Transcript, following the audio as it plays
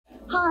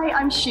Hi,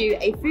 I'm Shu,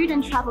 a food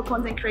and travel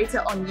content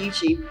creator on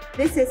YouTube.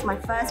 This is my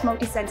first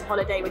multi-center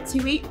holiday with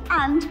TUI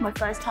and my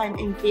first time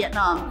in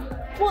Vietnam.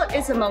 What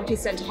is a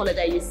multi-center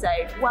holiday, you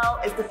say? Well,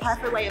 it's the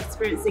perfect way of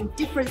experiencing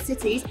different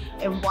cities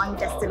in one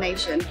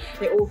destination.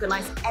 They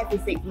organize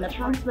everything from the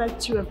transfer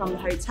to and from the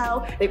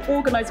hotel. They've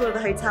organized all of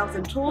the hotels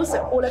and tours,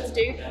 so all I have to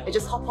do is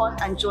just hop on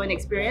and join the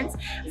experience.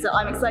 So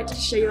I'm excited to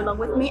show you along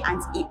with me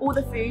and to eat all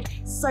the food,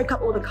 soak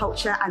up all the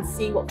culture and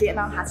see what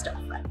Vietnam has to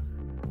offer.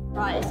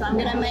 Right, so I'm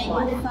going to make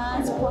my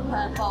first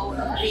proper bowl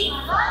of beef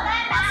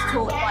as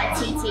taught by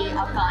TT,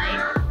 our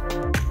guide.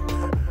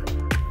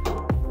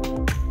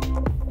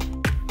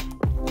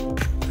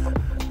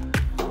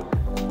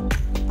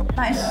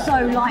 That is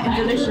so light and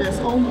delicious,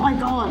 oh my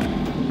god!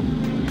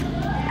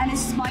 And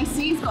it's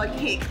spicy, it's got a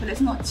kick, but it's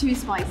not too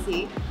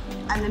spicy.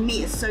 And the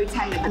meat is so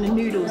tender and the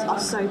noodles are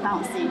so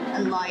bouncy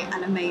and light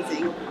and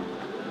amazing.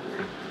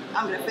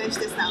 I'm going to finish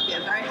this now, be a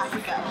very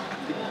happy girl.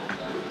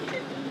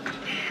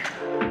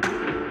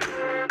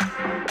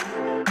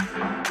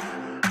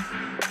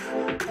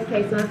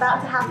 Okay, so I'm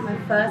about to have my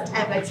first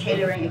ever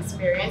tailoring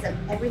experience and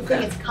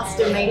everything is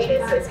custom made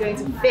here, so it's going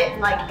to fit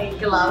like a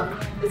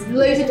glove. There's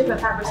loads of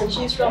different fabrics to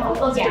choose from,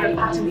 lots of different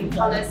patterns and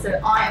colours, so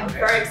I am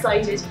very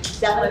excited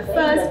to have my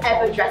first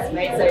ever dress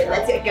made, so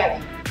let's get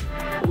going.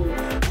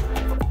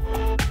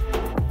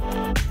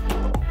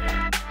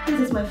 This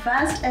is my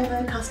first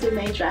ever custom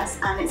made dress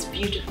and it's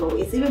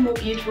beautiful. It's even more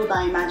beautiful than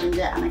I imagined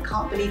it and I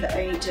can't believe it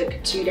only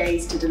took 2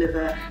 days to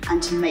deliver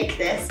and to make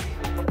this.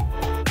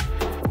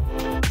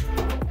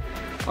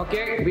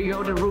 Okay, we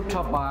go to the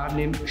rooftop bar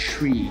named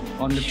Shui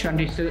on the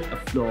 23rd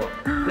floor.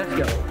 Let's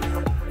go.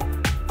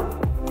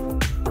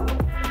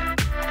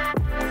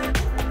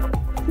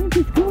 This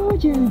is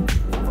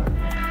gorgeous.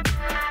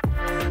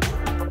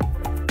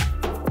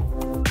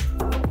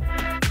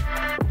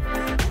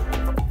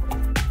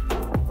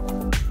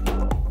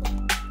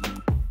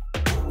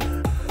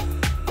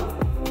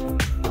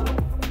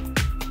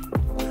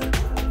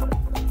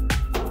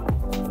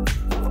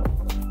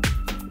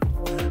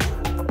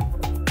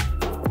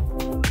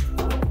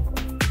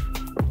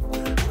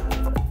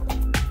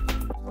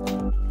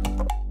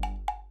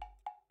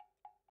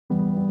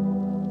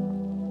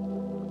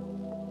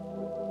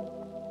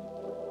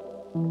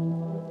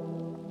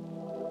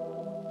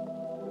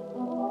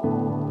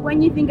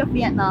 When you think of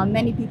Vietnam,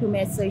 many people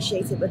may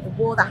associate it with the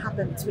war that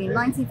happened between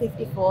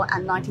 1954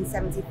 and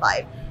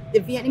 1975. The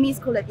Vietnamese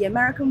call it the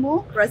American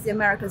War, whereas the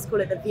Americans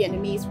call it the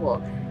Vietnamese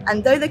War.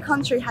 And though the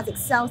country has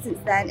excelled since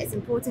then, it's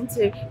important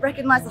to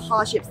recognize the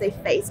hardships they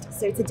faced.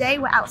 So today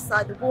we're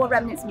outside the War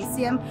Remnants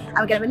Museum and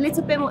we're going to have a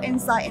little bit more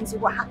insight into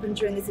what happened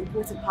during this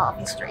important part of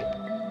history.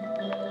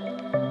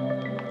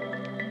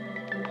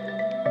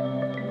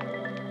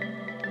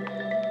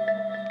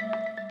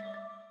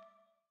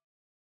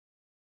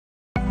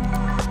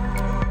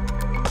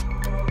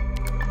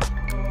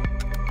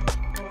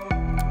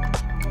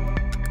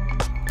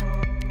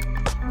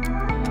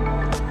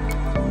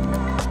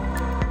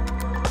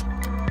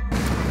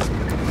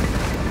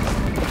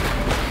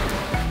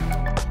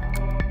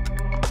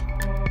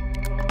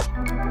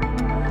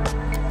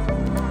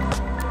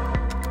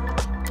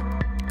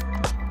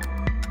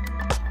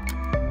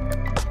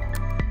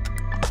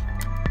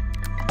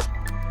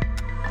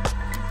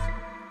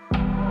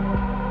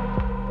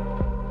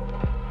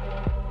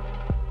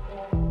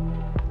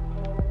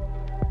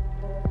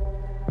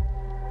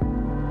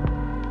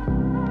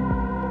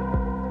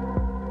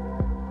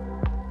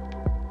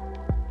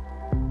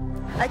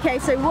 Okay,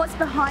 so what's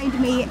behind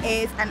me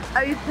is an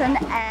open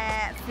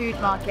air food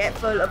market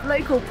full of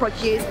local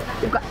produce.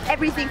 We've got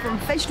everything from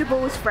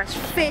vegetables, fresh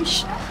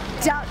fish,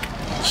 duck,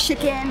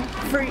 chicken,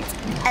 fruit,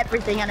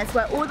 everything. And it's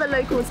where all the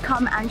locals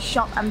come and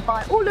shop and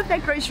buy all of their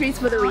groceries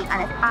for the week.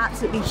 And it's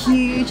absolutely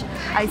huge.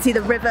 I see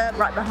the river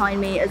right behind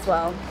me as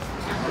well.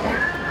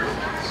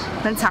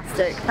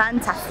 Fantastic,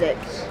 fantastic.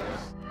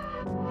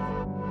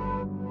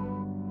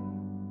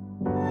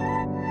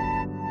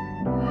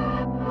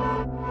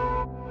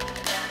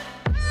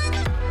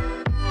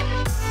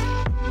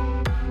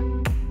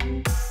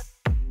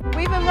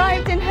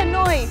 Arrived in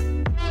Hanoi.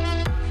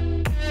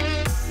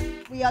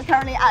 We are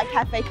currently at a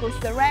cafe called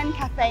Seren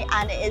Cafe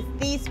and it is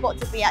the spot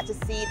to be at to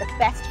see the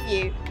best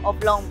view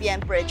of Long Bien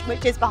Bridge,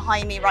 which is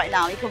behind me right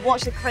now. You can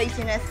watch the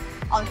craziness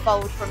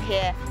unfold from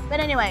here. But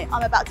anyway,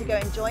 I'm about to go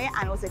enjoy it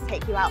and also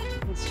take you out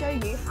and show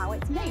you how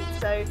it's made.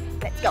 So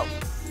let's go.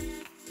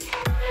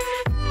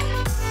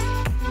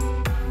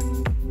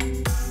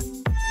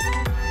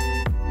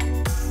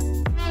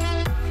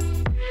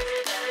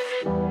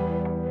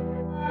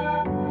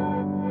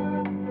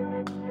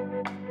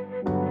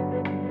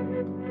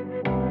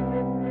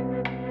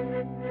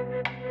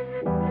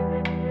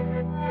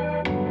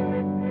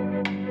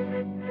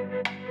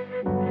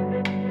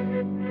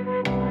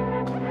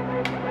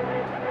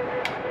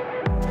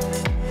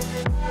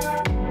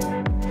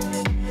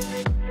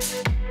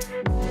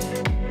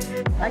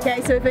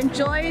 Okay, so we've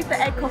enjoyed the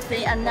egg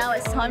coffee and now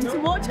it's time to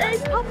watch a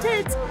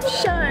puppet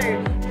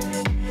show.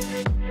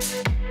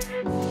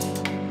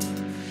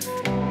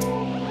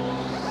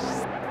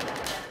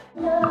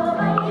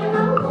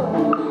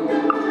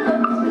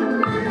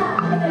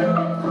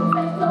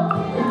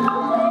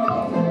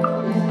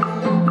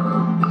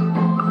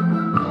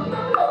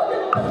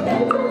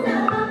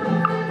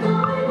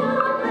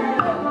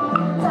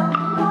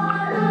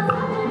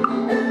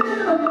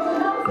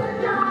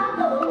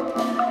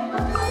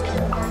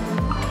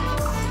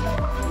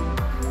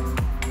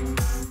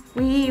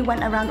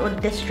 went around all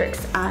the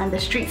districts and the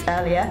streets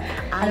earlier,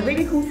 and a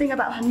really cool thing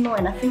about Hanoi,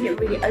 and I think it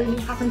really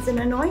only happens in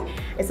Hanoi,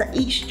 is that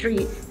each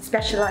street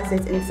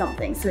specializes in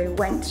something. So we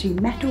went to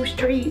Metal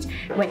Street,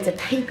 we went to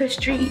Paper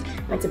Street,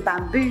 we went to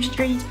Bamboo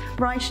Street,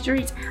 Rice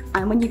Street,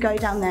 and when you go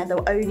down there,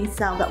 they'll only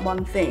sell that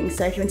one thing.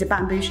 So if you went to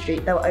Bamboo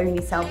Street, they'll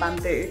only sell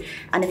bamboo,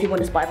 and if you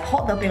want to buy a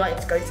pot, they'll be like,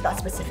 let's go to that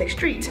specific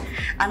street.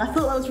 And I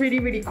thought that was really,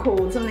 really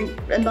cool,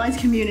 a nice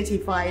community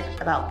vibe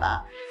about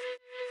that.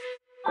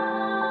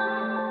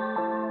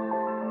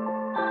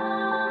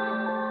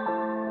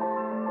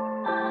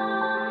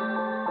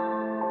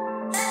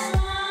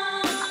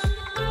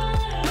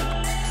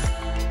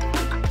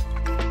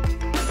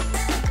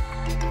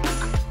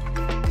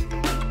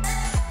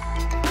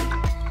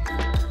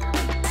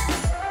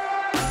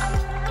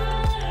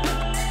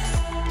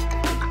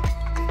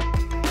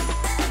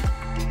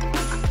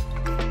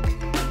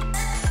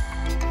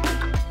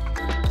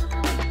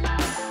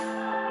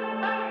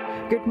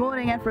 Good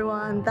morning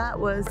everyone. That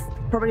was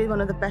probably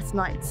one of the best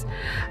nights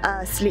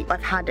sleep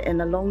I've had in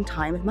a long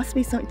time. It must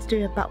be something to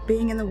do about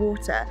being in the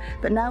water.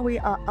 But now we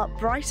are up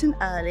bright and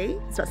early,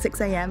 it's about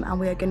 6 AM, and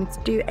we are going to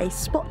do a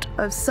spot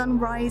of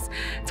sunrise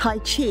Tai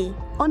Chi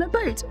on a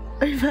boat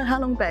over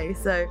Halong Bay.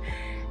 So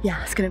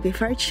yeah, it's going to be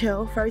very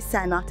chill, very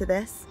zen after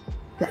this.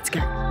 Let's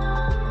go.